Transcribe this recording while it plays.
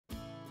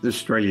The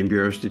Australian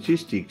Bureau of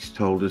Statistics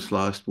told us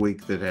last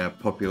week that our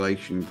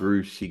population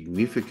grew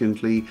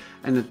significantly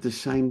and at the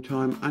same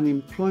time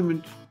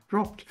unemployment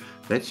dropped.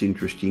 That's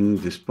interesting.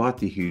 Despite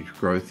the huge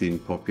growth in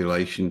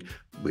population,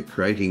 we're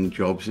creating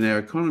jobs and our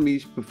economy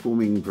is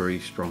performing very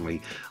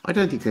strongly. I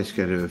don't think that's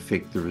going to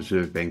affect the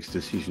Reserve Bank's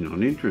decision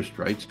on interest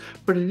rates,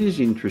 but it is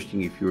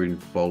interesting if you're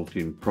involved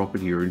in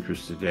property or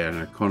interested in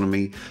our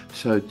economy.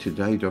 So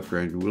today, Dr.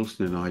 Andrew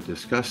Wilson and I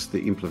discuss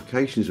the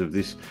implications of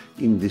this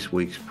in this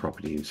week's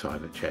Property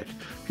Insider Chat.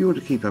 If you want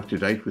to keep up to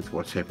date with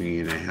what's happening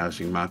in our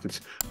housing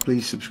markets,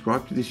 please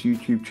subscribe to this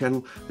YouTube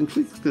channel and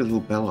click the little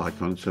bell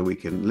icon so we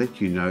can let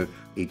you know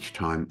each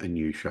time a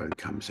new show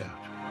comes out.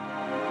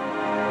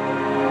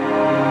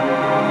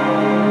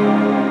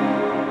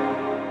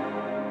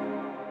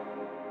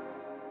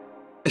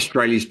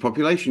 Australia's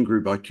population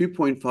grew by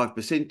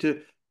 2.5%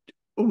 to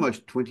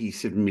almost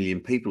 27 million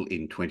people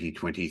in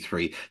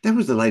 2023. That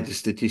was the latest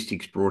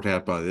statistics brought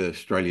out by the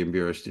Australian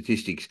Bureau of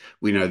Statistics.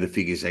 We know the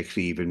figure's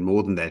actually even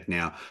more than that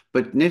now.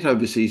 But net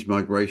overseas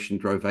migration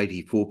drove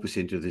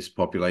 84% of this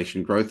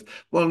population growth,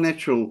 while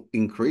natural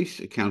increase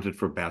accounted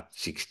for about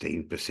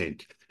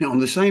 16%. Now, on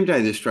the same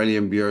day, the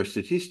Australian Bureau of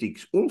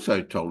Statistics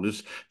also told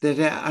us that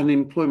our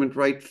unemployment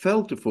rate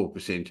fell to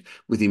 4%,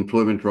 with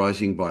employment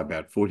rising by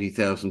about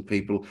 40,000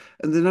 people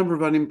and the number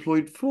of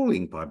unemployed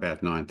falling by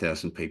about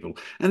 9,000 people.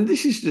 And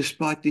this is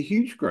despite the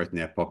huge growth in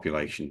our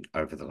population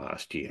over the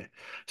last year.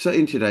 So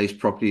in today's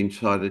Property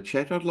Insider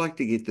Chat, I'd like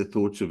to get the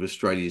thoughts of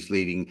Australia's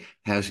leading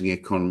housing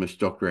economist,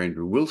 Dr.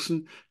 Andrew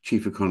Wilson,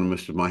 Chief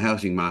Economist of My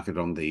Housing Market,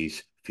 on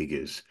these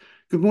figures.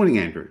 Good morning,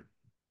 Andrew.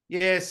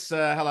 Yes,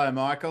 hello,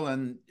 Michael.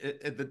 And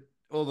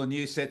all the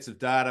new sets of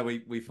data,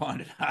 we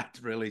find it hard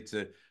really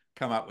to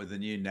come up with a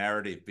new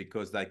narrative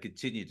because they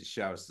continue to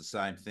show us the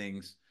same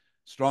things.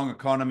 Strong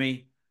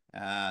economy,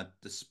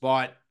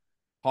 despite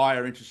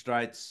higher interest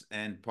rates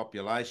and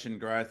population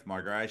growth,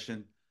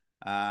 migration,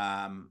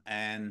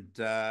 and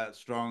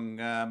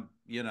strong,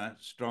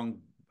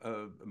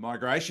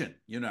 migration.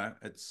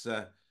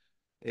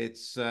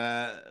 It's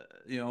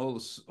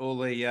all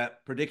the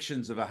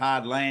predictions of a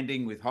hard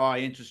landing with high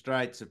interest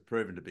rates have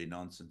proven to be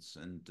nonsense.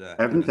 And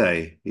haven't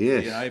they?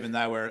 Yes. Even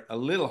though we're a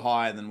little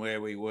higher than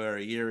where we were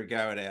a year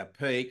ago at our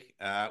peak,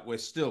 we're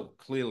still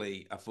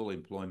clearly a full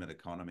employment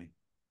economy.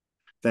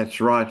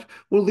 That's right.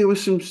 Well, there were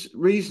some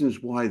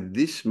reasons why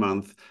this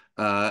month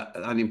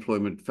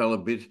unemployment fell a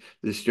bit.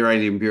 The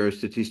Australian Bureau of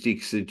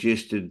Statistics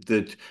suggested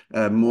that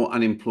more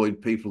unemployed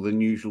people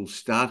than usual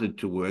started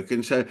to work,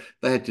 and so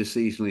they had to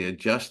seasonally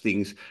adjust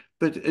things.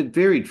 But it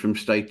varied from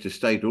state to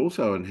state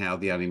also on how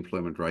the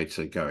unemployment rates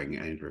are going,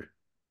 Andrew.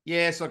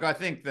 Yes, look, I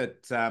think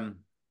that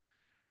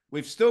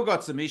we've still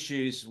got some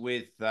issues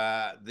with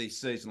the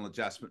seasonal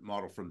adjustment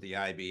model from the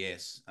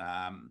ABS.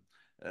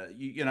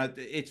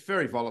 It's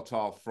very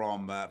volatile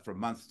from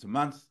month to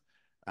month.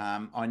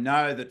 I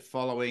know that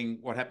following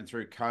what happened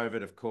through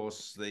COVID, of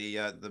course,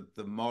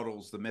 the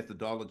models, the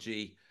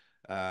methodology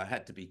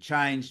had to be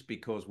changed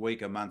because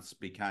weaker months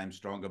became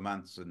stronger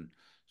months and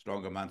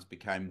stronger months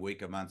became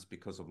weaker months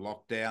because of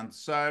lockdown.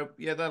 So,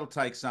 yeah, that'll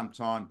take some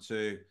time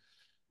to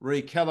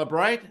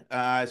recalibrate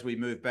as we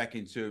move back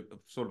into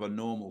sort of a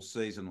normal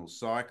seasonal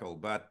cycle.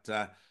 But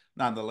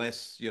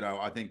nonetheless,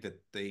 I think that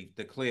the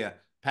clear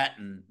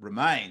pattern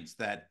remains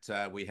that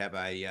we have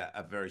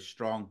a very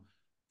strong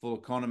full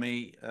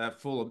economy,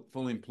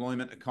 full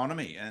employment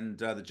economy, and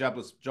the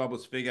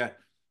jobless figure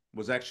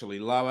was actually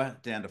lower,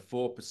 down to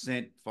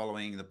 4%,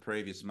 following the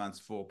previous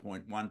month's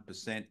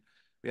 4.1%.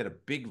 We had a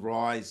big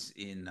rise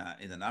in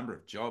the number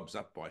of jobs,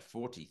 up by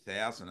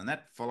 40,000, and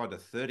that followed a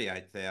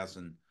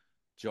 38,000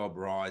 job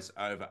rise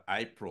over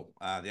April.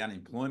 The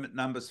unemployment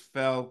numbers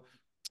fell,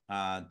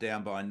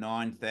 down by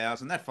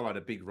 9,000. That followed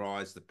a big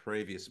rise the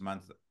previous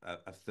month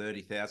of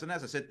 30,000.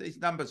 As I said, these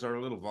numbers are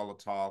a little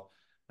volatile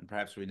and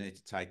perhaps we need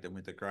to take them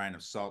with a grain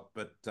of salt,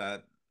 but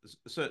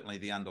certainly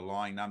the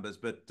underlying numbers.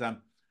 But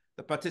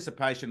the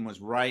participation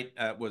was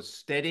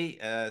steady,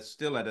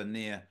 still at a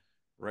near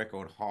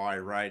record high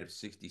rate of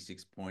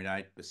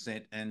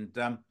 66.8%.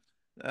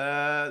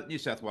 And New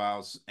South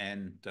Wales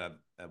and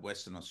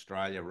Western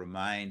Australia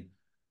remain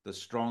the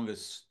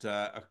strongest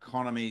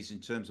economies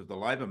in terms of the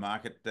labour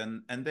market,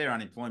 and their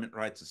unemployment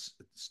rates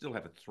still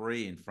have a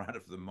 3 in front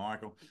of them,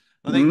 Michael.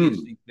 I think the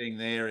interesting thing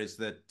there is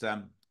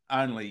that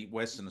only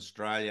Western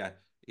Australia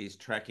is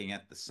tracking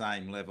at the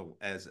same level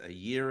as a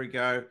year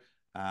ago,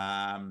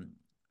 at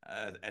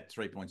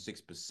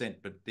 3.6%,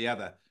 but the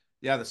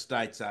other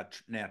states are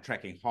now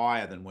tracking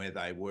higher than where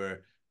they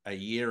were a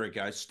year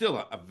ago. Still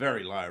a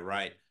very low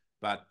rate,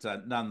 but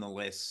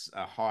nonetheless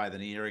higher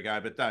than a year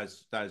ago. But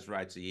those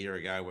rates a year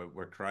ago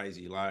were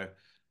crazy low,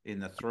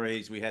 in the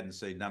 3s. We hadn't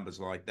seen numbers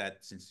like that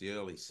since the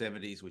early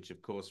 70s, which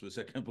of course was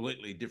a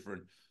completely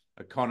different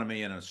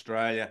economy in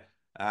Australia.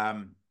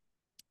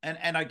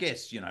 And I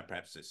guess,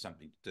 perhaps there's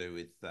something to do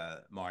with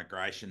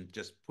migration,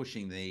 just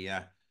pushing the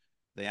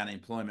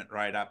unemployment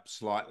rate up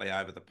slightly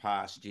over the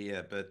past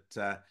year.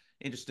 But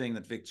interesting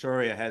that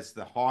Victoria has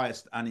the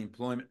highest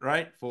unemployment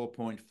rate,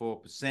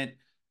 4.4%.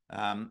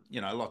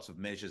 Lots of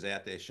measures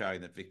out there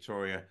showing that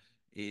Victoria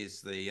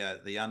is the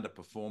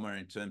underperformer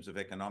in terms of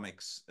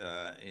economics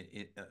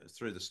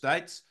through the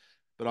states.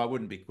 But I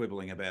wouldn't be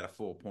quibbling about a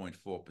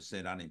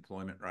 4.4%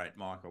 unemployment rate,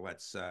 Michael.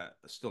 That's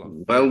still a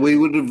Well, very we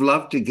would have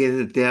loved to get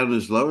it down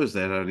as low as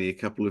that only a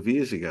couple of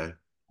years ago.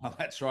 well,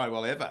 that's right.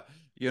 Well, ever,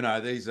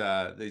 these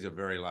are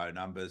very low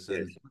numbers, Yes.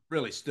 and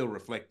really still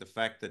reflect the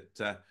fact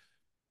that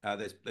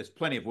there's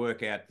plenty of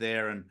work out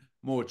there and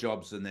more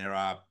jobs than there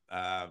are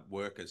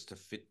workers to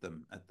fit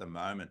them at the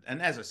moment. And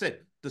as I said,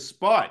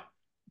 despite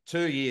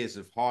 2 years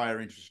of higher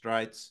interest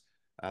rates,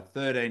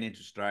 13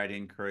 interest rate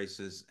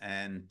increases,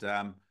 and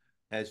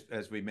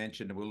as we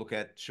mentioned, and we'll look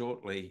at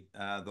shortly,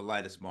 the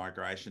latest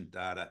migration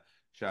data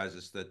shows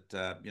us that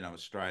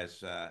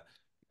Australia's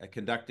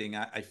conducting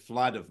a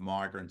flood of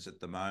migrants at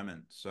the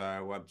moment.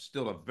 So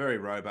still a very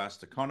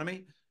robust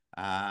economy.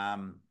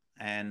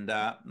 And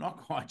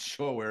not quite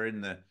sure we're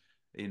in the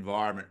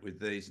environment with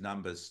these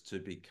numbers to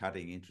be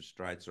cutting interest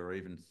rates or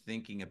even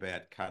thinking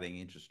about cutting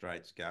interest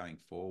rates going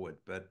forward.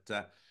 But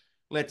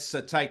let's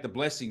take the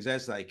blessings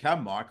as they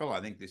come, Michael.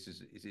 I think this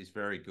is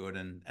very good,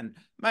 and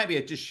maybe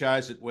it just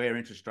shows that where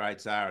interest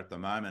rates are at the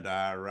moment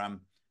are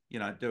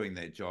doing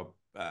their job.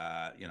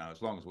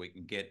 As long as we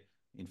can get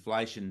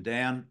inflation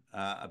down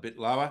a bit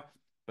lower.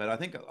 But I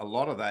think a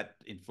lot of that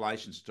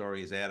inflation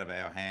story is out of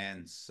our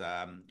hands,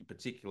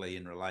 particularly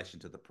in relation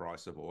to the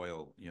price of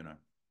oil.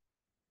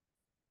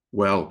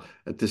 Well,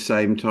 at the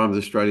same time, the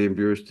Australian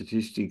Bureau of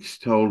Statistics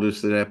told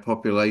us that our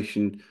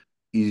population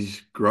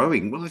is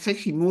growing. Well, it's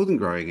actually more than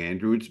growing,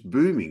 Andrew. It's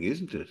booming,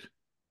 isn't it?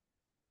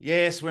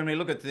 Yes, when we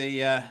look at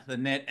the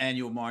net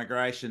annual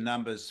migration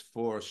numbers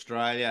for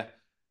Australia,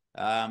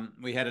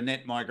 we had a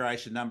net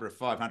migration number of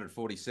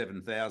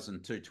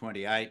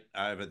 547,228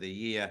 over the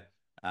year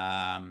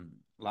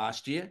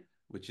last year,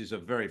 which is a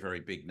very, very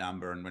big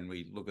number. And when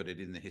we look at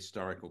it in the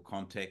historical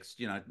context,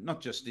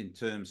 not just in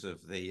terms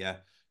of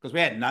because we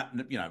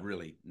had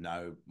really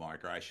no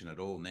migration at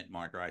all, net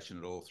migration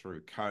at all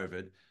through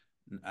COVID,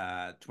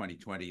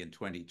 2020 and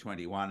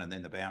 2021, and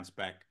then the bounce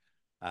back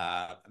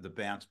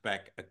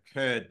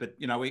occurred. But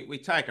we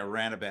take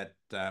around about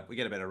we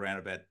get about around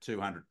about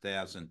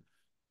 200,000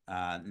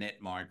 net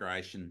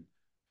migration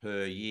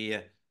per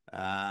year,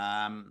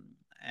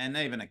 and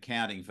even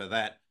accounting for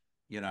that,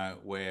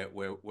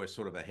 we're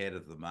sort of ahead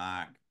of the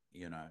mark.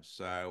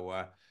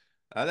 So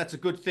that's a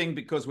good thing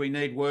because we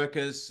need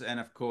workers, and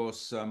of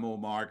course, more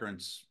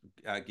migrants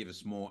give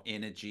us more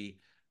energy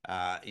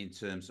in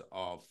terms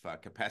of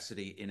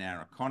capacity in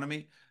our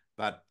economy.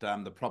 But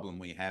the problem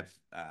we have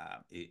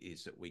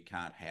is that we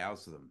can't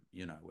house them.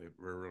 We're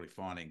really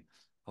finding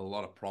a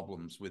lot of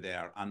problems with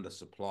our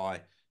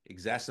undersupply,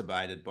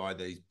 exacerbated by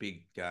these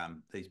big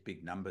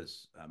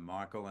numbers,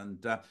 Michael.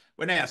 And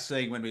we're now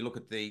seeing, when we look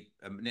at the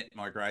net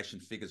migration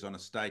figures on a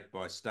state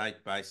by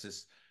state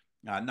basis,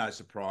 no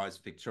surprise,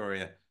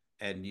 Victoria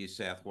and New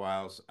South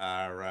Wales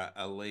are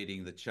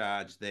leading the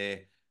charge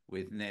there,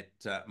 with net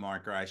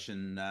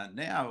migration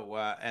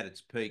now at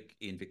its peak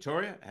in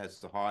Victoria, has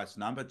the highest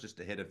number, just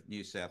ahead of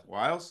New South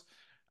Wales,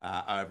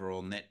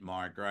 overall net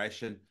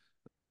migration.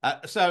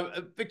 So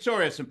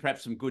Victoria has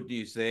perhaps some good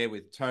news there,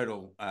 with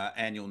total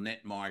annual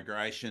net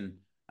migration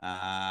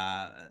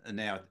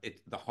now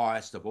it's the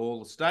highest of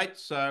all the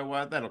states.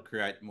 So that'll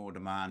create more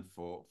demand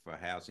for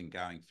housing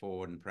going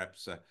forward, and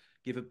perhaps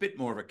give a bit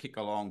more of a kick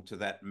along to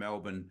that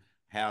Melbourne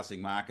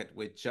housing market,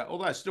 which,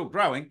 although still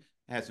growing,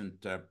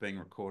 hasn't been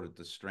recorded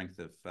the strength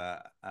of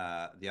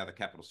the other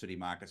capital city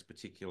markets,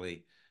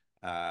 particularly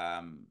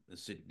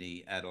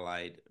Sydney,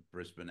 Adelaide,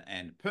 Brisbane,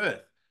 and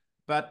Perth.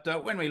 But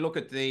when we look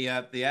at the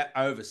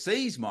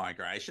overseas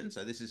migration,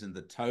 so this isn't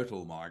the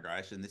total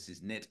migration, this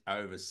is net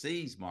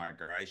overseas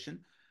migration,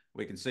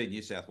 we can see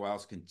New South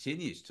Wales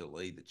continues to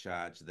lead the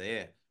charge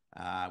there,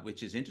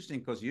 which is interesting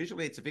because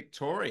usually it's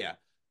Victoria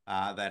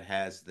that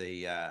has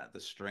the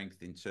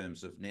strength in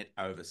terms of net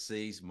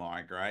overseas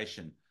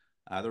migration.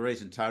 The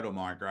reason total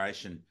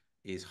migration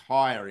is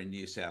higher in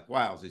New South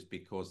Wales is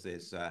because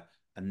there's a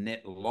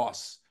net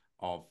loss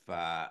of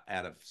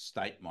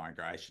out-of-state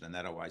migration, and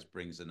that always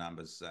brings the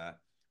numbers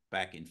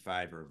back in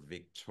favour of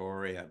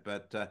Victoria.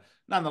 But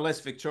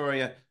nonetheless,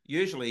 Victoria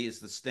usually is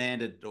the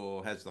standard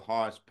or has the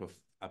highest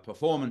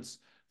performance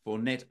for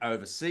net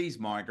overseas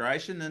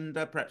migration, and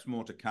perhaps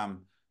more to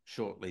come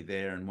shortly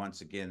there. And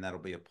once again, that'll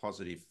be a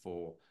positive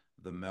for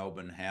the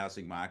Melbourne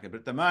housing market. But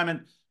at the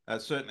moment,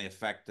 certainly a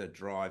factor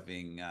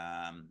driving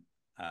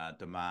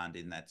demand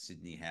in that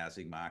Sydney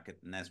housing market.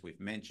 And as we've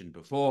mentioned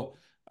before,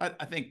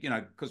 I think,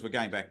 because we're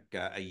going back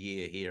a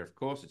year here, of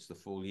course, it's the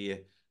full year,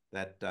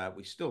 that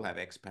we still have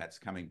expats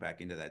coming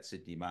back into that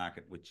Sydney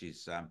market, which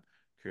is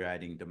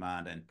creating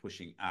demand and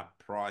pushing up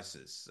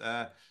prices.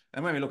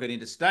 And when we look at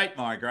interstate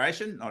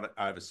migration, not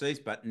overseas,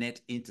 but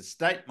net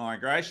interstate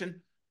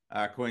migration,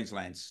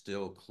 Queensland's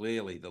still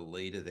clearly the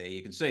leader there.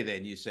 You can see there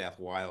New South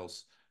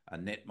Wales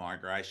net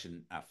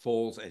migration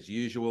falls as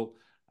usual,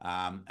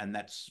 and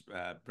that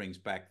brings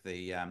back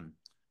the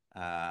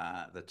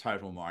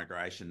total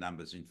migration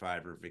numbers in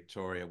favour of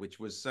Victoria, which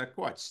was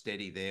quite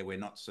steady there. We're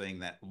not seeing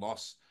that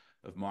loss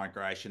of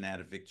migration out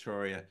of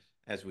Victoria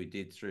as we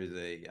did through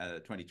the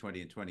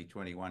 2020 and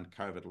 2021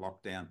 COVID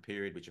lockdown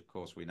period, which of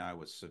course we know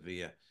was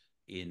severe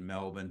in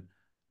Melbourne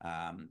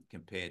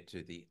compared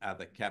to the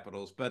other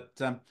capitals.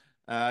 But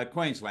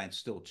Queensland's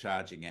still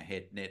charging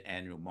a net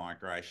annual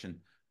migration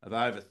of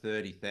over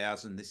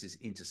 30,000. This is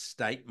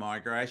interstate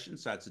migration,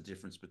 so it's a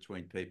difference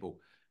between people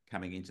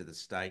coming into the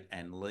state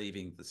and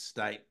leaving the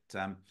state.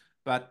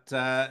 But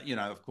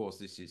of course,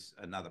 this is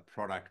another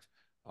product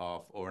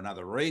of, or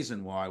another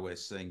reason why we're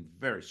seeing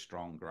very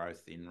strong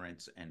growth in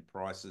rents and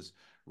prices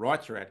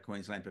right throughout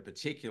Queensland, but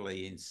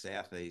particularly in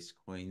southeast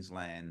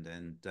Queensland.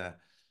 And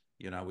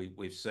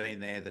we've seen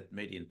there that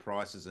median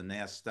prices are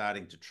now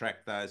starting to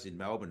track those in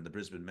Melbourne. The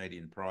Brisbane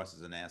median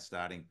prices are now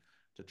starting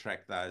to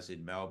track those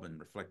in Melbourne,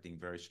 reflecting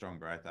very strong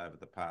growth over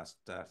the past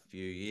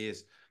few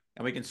years.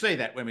 And we can see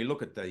that when we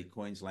look at the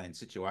Queensland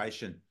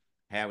situation,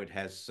 how it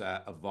has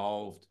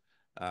evolved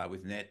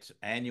with net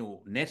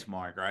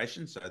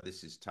migration. So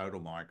this is total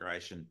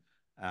migration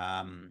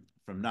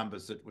from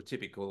numbers that were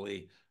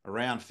typically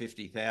around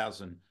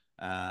 50,000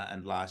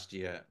 and last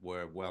year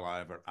were well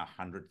over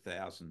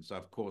 100,000. So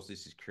of course,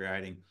 this is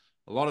creating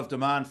a lot of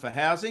demand for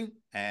housing,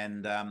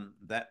 and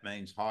that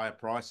means higher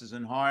prices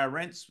and higher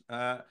rents,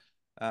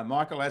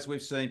 Michael, as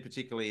we've seen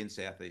particularly in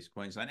southeast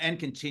Queensland and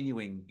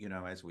continuing,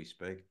 as we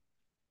speak.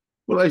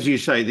 Well, as you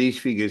say, these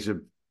figures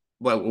are,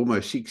 well,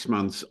 almost 6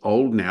 months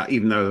old now,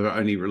 even though they were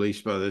only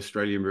released by the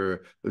Australian Bureau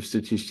of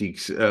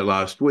Statistics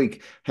last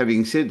week.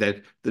 Having said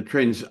that, the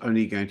trend's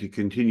only going to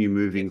continue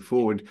moving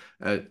forward.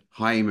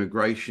 High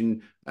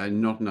immigration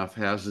and not enough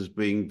houses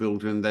being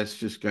built, and that's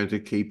just going to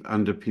keep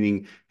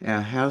underpinning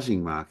our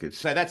housing markets.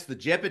 So that's the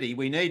jeopardy.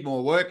 We need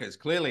more workers,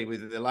 clearly,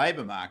 with the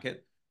labour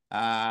market.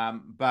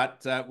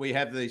 But we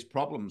have these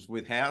problems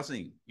with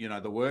housing.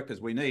 The workers,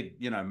 we need,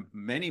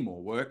 many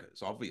more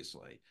workers,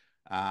 obviously.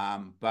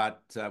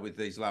 But with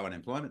these low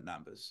unemployment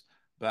numbers.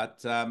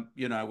 But,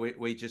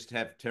 we just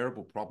have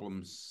terrible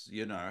problems,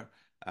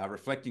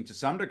 reflecting to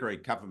some degree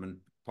government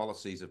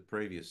policies of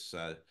previous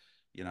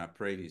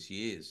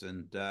years.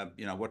 And,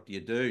 what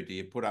do? Do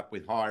you put up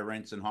with high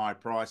rents and high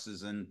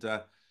prices and,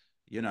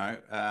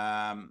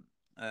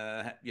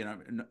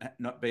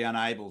 not be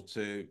unable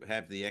to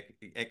have the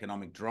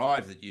economic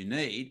drive that you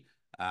need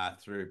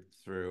through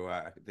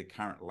the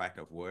current lack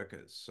of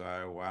workers?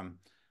 So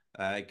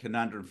a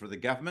conundrum for the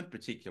government,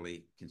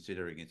 particularly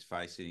considering it's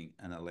facing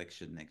an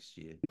election next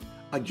year.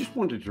 I just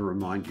wanted to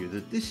remind you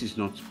that this is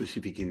not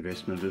specific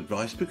investment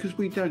advice because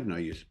we don't know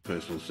your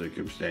personal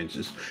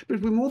circumstances,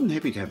 but we're more than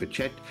happy to have a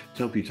chat to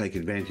help you take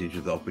advantage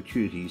of the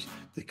opportunities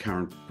the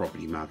current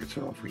property markets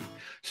are offering.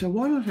 So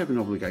why not have an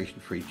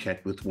obligation-free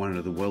chat with one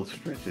of the wealth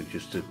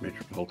strategists at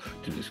Metropole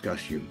to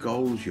discuss your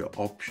goals, your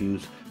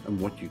options, and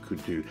what you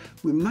could do.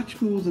 We're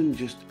much more than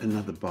just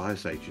another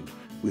buyer's agent.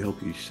 We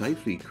help you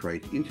safely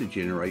create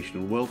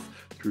intergenerational wealth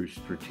through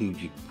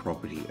strategic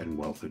property and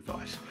wealth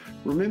advice.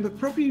 Remember,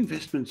 property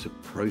investment's a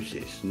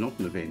process, not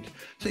an event,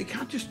 so you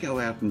can't just go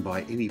out and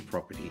buy any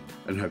property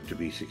and hope to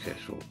be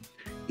successful.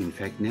 In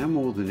fact, now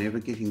more than ever,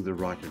 getting the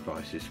right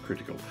advice is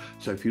critical.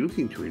 So if you're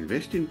looking to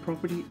invest in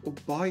property or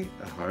buy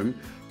a home,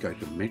 go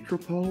to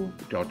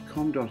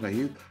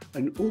metropole.com.au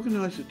and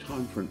organise a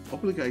time for an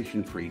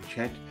obligation-free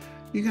chat.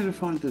 You're going to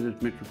find that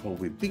at Metropole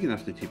we're big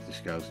enough to tip the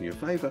scales in your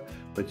favour,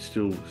 but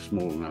still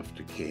small enough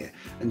to care.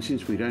 And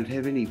since we don't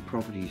have any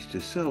properties to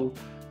sell,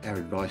 our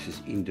advice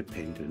is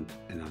independent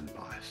and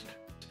unbiased.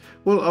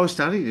 Well, I was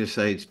starting to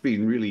say it's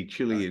been really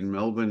chilly in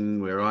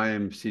Melbourne, where I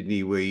am,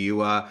 Sydney, where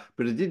you are,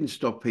 but it didn't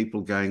stop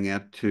people going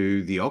out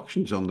to the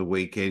auctions on the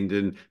weekend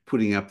and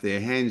putting up their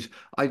hands.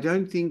 I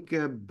don't think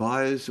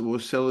buyers or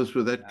sellers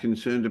were that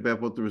concerned about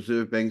what the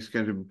Reserve Bank's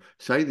going to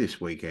say this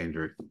week,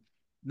 Andrew.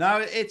 No,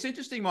 it's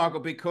interesting, Michael,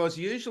 because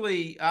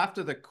usually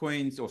after the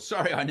Queen's, or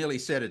sorry, I nearly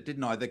said it,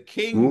 didn't I? The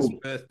King's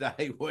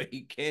birthday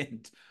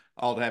weekend,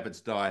 old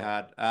habits die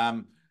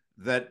hard,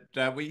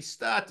 that we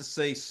start to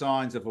see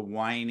signs of a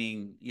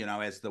waning,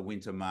 as the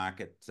winter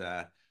market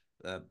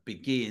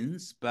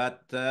begins.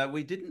 But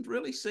we didn't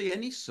really see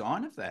any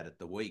sign of that at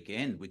the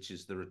weekend, which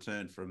is the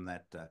return from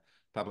that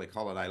public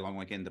holiday long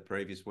weekend, the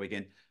previous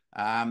weekend.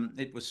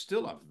 It was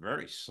still a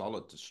very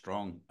solid to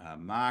strong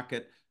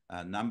market.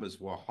 Numbers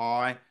were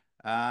high.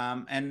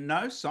 And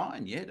no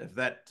sign yet of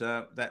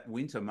that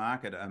winter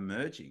market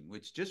emerging,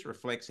 which just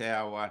reflects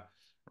how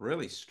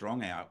really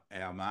strong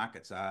our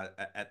markets are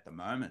at the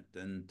moment.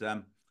 And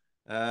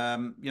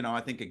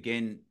I think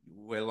again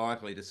we're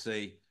likely to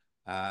see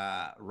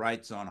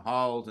rates on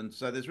hold, and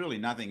so there's really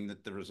nothing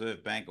that the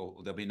Reserve Bank,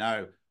 or there'll be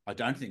no, I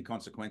don't think,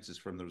 consequences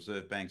from the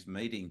Reserve Bank's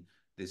meeting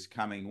this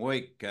coming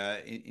week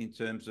in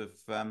terms of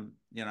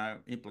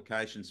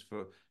implications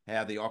for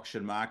how the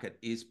auction market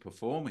is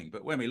performing.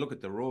 But when we look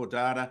at the raw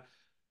data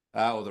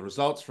or the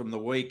results from the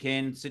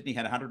weekend, Sydney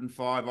had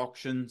 105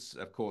 auctions,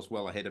 of course,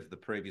 well ahead of the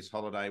previous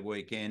holiday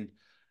weekend.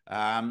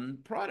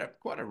 Quite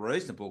a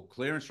reasonable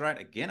clearance rate,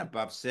 again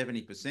above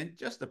 70%,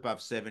 just above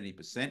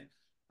 70%.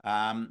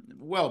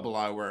 Well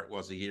below where it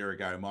was a year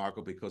ago,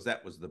 Michael, because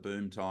that was the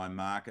boom time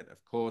market,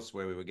 of course,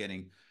 where we were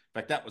getting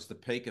fact, that was the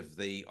peak of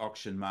the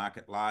auction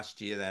market last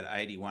year, that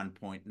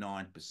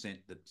 81.9%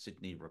 that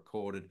Sydney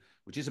recorded,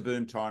 which is a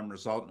boom time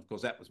result. And of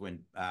course, that was when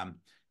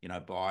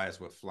buyers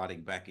were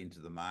flooding back into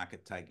the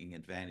market, taking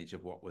advantage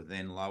of what were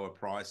then lower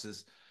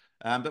prices.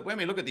 But when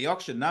we look at the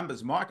auction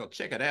numbers, Michael,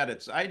 check it out.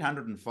 It's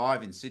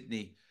 805 in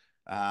Sydney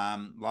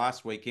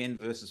last weekend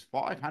versus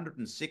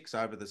 506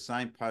 over the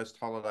same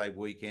post-holiday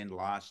weekend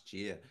last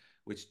year,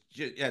 which,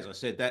 as I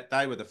said, that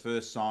they were the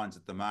first signs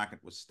that the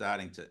market was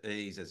starting to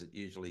ease, as it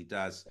usually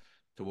does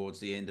towards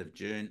the end of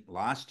June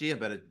last year,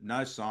 but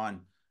no sign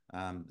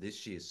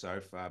this year so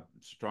far.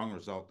 Strong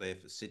result there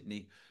for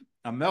Sydney.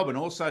 Melbourne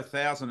also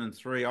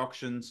 1,003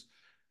 auctions,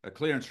 a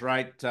clearance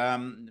rate,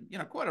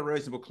 quite a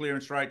reasonable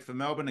clearance rate for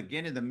Melbourne,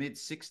 again in the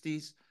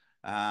mid-60s.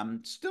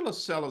 Still a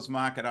seller's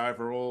market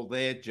overall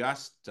there,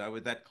 just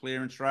with that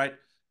clearance rate.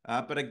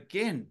 But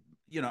again,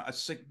 a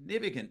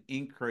significant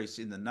increase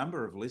in the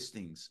number of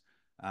listings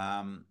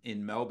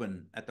in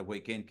Melbourne at the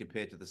weekend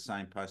compared to the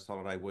same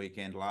post-holiday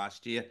weekend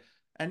last year.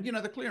 And,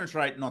 the clearance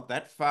rate not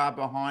that far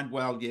behind.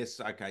 Well, yes,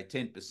 okay,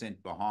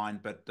 10%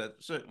 behind, but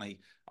certainly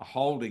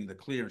holding the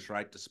clearance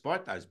rate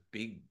despite those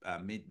big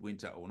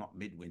midwinter, or not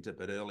midwinter,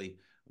 but early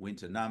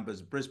winter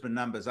numbers. Brisbane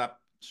numbers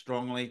up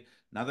strongly.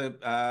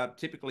 Another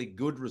typically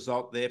good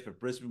result there for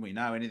Brisbane. We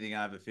know anything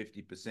over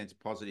 50% is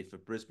positive for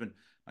Brisbane.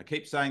 I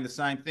keep saying the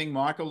same thing,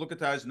 Michael. Look at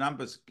those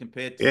numbers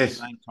compared to the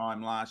same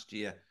time last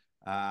year.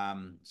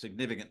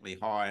 Significantly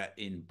higher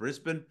in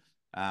Brisbane.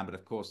 But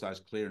of course, those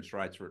clearance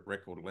rates were at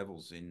record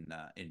levels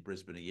in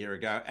Brisbane a year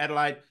ago.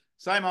 Adelaide,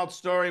 same old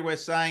story we're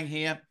saying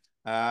here.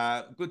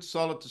 Good,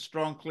 solid to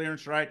strong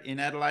clearance rate in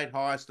Adelaide,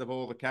 highest of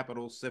all the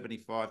capitals,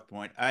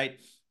 75.8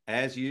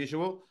 as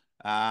usual.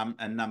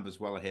 And numbers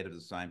well ahead of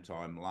the same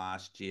time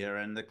last year.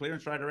 And the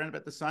clearance rate around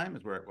about the same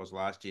as where it was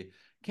last year.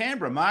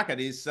 Canberra market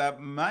is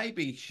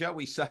maybe, shall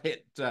we say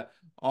it,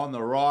 on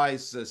the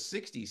rise,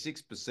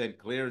 66%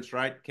 clearance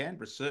rate.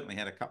 Canberra certainly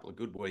had a couple of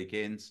good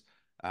weekends,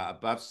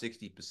 above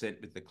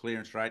 60% with the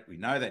clearance rate. We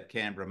know that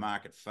Canberra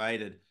market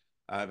faded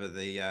over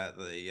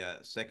the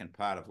second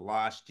part of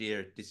last year.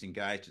 It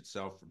disengaged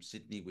itself from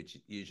Sydney, which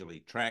it usually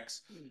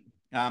tracks.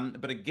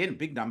 But again,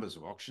 big numbers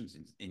of auctions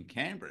in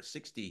Canberra,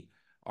 60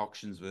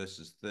 auctions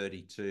versus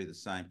 32 the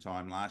same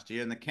time last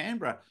year. And the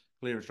Canberra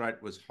clearance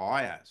rate was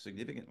higher,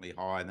 significantly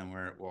higher than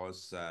where it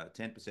was,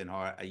 10%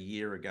 higher a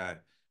year ago,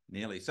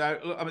 nearly.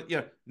 So,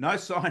 no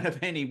sign of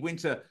any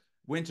winter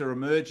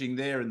emerging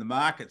there in the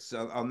markets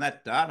on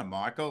that data,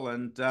 Michael.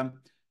 And,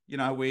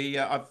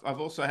 I've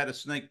also had a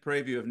sneak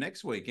preview of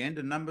next weekend,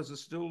 and numbers are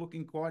still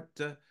looking quite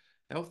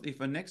healthy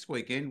for next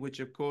weekend, which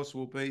of course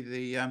will be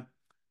the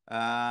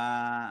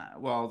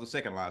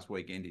second last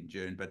weekend in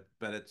June,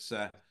 but it's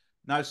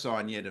no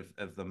sign yet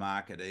of the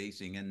market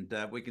easing, and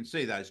we can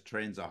see those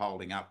trends are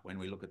holding up when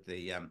we look at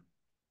the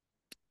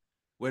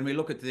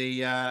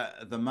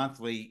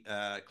monthly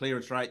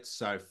clearance rates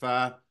so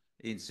far.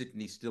 In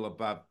Sydney, still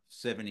above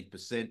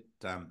 70%,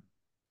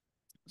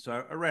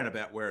 so around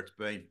about where it's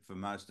been for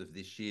most of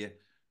this year.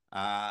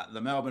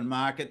 The Melbourne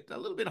market a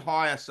little bit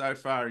higher so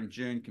far in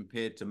June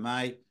compared to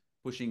May,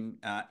 pushing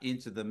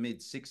into the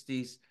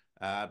mid-60s.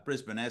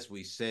 Brisbane, as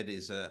we said,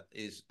 is a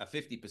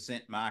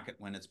 50% market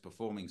when it's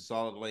performing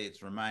solidly.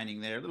 It's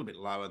remaining there, a little bit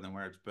lower than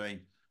where it's been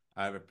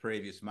over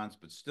previous months,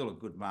 but still a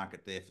good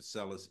market there for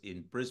sellers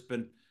in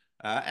Brisbane.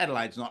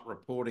 Adelaide's not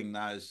reporting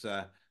those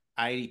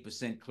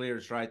 80%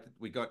 clearance rate that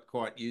we got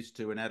quite used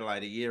to in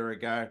Adelaide a year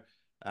ago,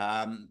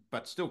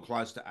 but still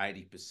close to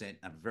 80%,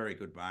 a very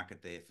good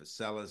market there for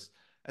sellers.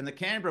 And the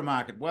Canberra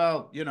market,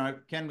 well,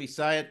 can we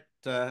say it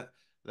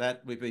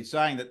that we've been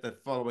saying that the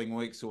following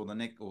weeks or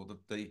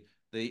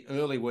the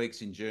early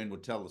weeks in June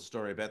would tell the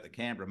story about the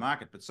Canberra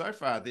market. But so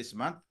far this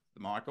month,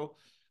 Michael,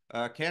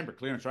 Canberra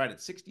clearance rate at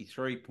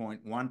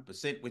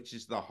 63.1%, which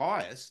is the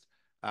highest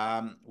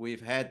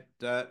we've had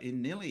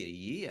in nearly a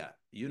year,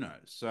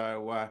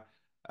 So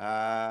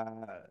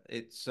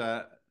it's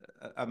a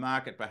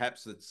market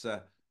perhaps that's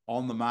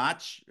on the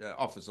march,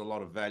 offers a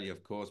lot of value,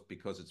 of course,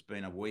 because it's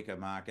been a weaker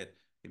market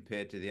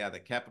compared to the other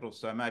capitals.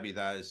 So maybe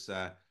those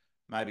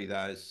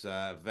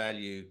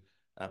value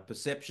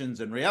perceptions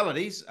and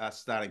realities are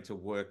starting to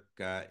work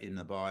in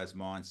the buyer's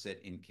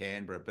mindset in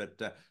Canberra,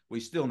 but we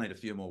still need a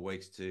few more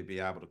weeks to be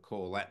able to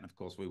call that. And of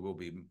course, we will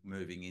be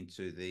moving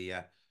into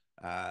the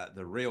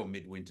real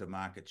midwinter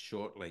market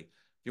shortly.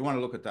 If you want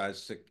to look at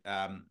those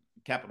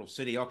capital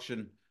city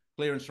auction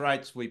clearance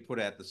rates, we put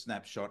out the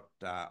snapshot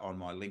on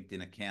my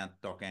LinkedIn account,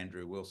 Doc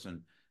Andrew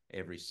Wilson,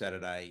 every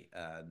Saturday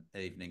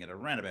evening at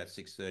around about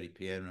 6:30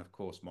 p.m. And of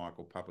course,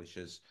 Michael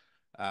publishes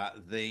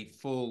the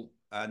full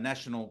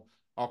national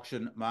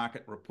auction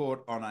market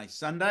report on a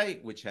Sunday,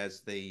 which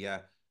has the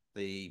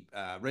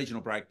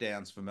regional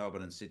breakdowns for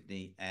Melbourne and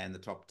Sydney and the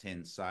top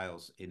 10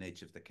 sales in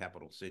each of the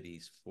capital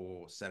cities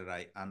for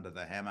Saturday under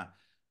the hammer.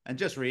 And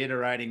just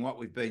reiterating what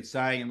we've been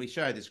saying, and we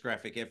show this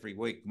graphic every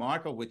week,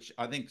 Michael, which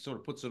I think sort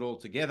of puts it all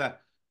together,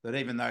 that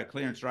even though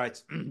clearance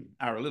rates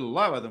are a little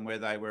lower than where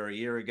they were a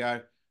year ago,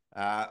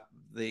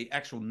 the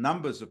actual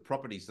numbers of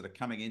properties that are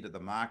coming into the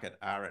market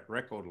are at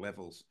record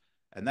levels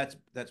and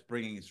that's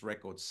bringing us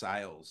record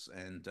sales.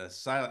 And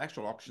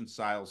actual auction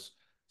sales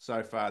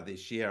so far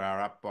this year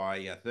are up by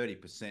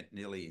 30%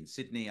 nearly in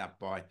Sydney, up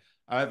by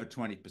over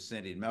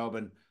 20% in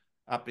Melbourne,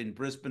 up in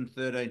Brisbane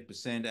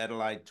 13%,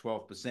 Adelaide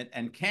 12%,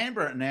 and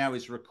Canberra now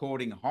is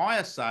recording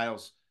higher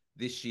sales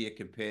this year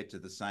compared to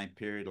the same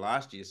period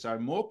last year. So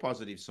more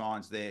positive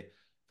signs there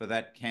for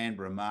that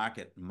Canberra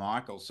market,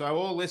 Michael. So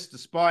all this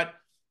despite,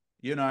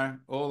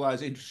 all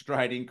those interest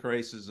rate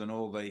increases and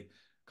all the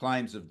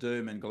claims of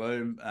doom and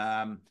gloom.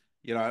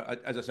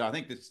 As I say, I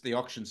think the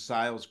auction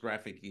sales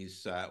graphic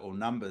or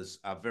numbers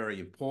are very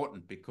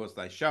important because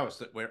they show us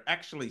that we're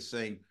actually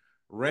seeing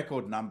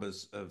record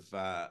numbers of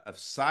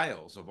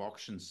sales, of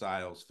auction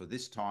sales for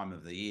this time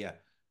of the year.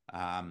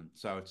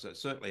 So it's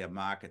certainly a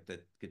market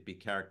that could be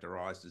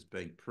characterised as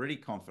being pretty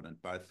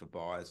confident, both for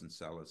buyers and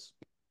sellers.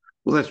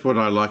 Well, that's what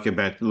I like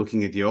about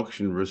looking at the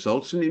auction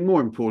results, and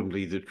more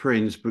importantly, the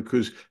trends,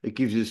 because it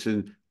gives us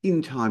an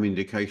in-time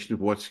indication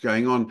of what's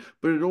going on,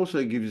 but it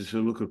also gives us a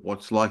look at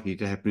what's likely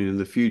to happen in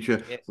the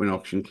future. Yes. When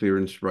auction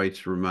clearance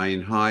rates remain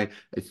high.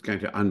 It's going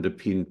to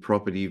underpin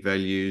property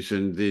values,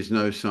 and there's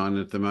no sign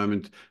at the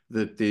moment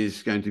that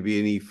there's going to be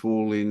any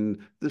fall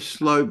in the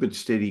slow but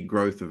steady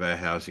growth of our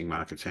housing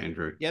markets,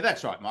 Andrew. Yeah,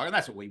 that's right, Mike, and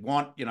that's what we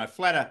want.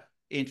 Flatter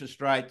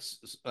interest rates,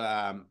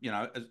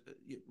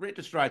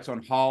 interest rates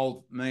on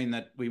hold mean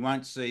that we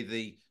won't see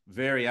the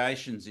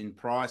variations in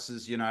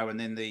prices, and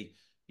then the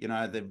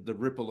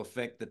ripple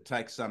effect that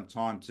takes some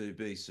time to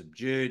be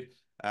subdued.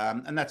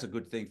 And that's a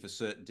good thing for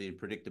certainty and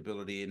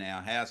predictability in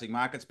our housing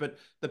markets. But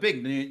the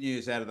big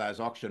news out of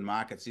those auction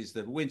markets is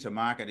the winter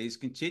market is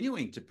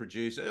continuing to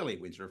produce, early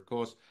winter, of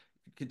course,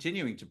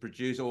 continuing to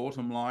produce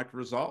autumn-like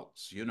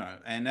results,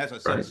 And as I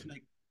said, Right.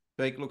 sneak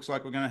peek looks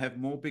like we're going to have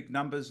more big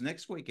numbers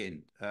next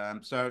weekend.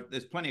 So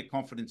there's plenty of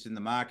confidence in the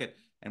market,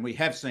 and we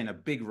have seen a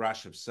big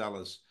rush of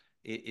sellers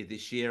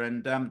this year.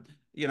 And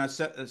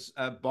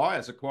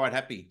buyers are quite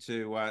happy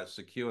to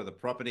secure the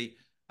property.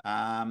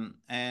 It's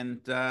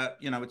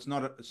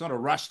not a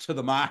rush to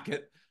the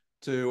market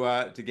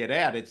to get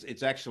out.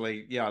 It's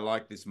actually, I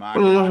like this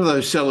market. Well, a lot of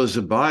those sellers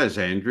are buyers,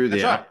 Andrew.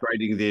 That's They're right.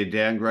 upgrading, they're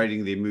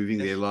downgrading, they're moving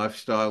their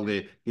lifestyle,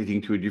 they're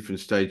getting to a different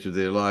stage of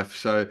their life.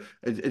 So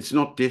it's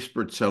not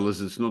desperate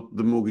sellers. It's not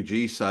the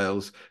mortgagee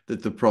sales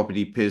that the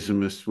property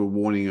pessimists were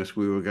warning us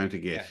we were going to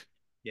get.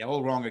 Yeah,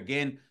 all wrong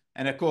again.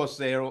 And of course,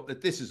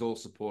 this is all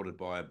supported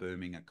by a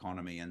booming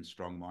economy and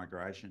strong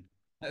migration.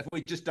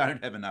 We just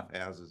don't have enough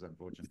houses,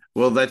 unfortunately.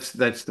 Well, that's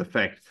the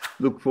fact.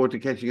 Look forward to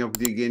catching up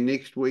with you again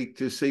next week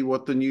to see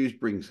what the news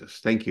brings us.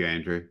 Thank you,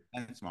 Andrew.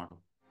 Thanks, Michael.